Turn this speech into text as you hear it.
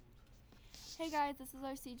Hey guys, this is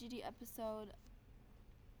our CGD episode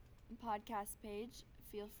podcast page.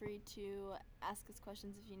 Feel free to ask us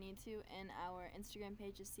questions if you need to, and our Instagram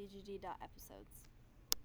page is cgd.episodes.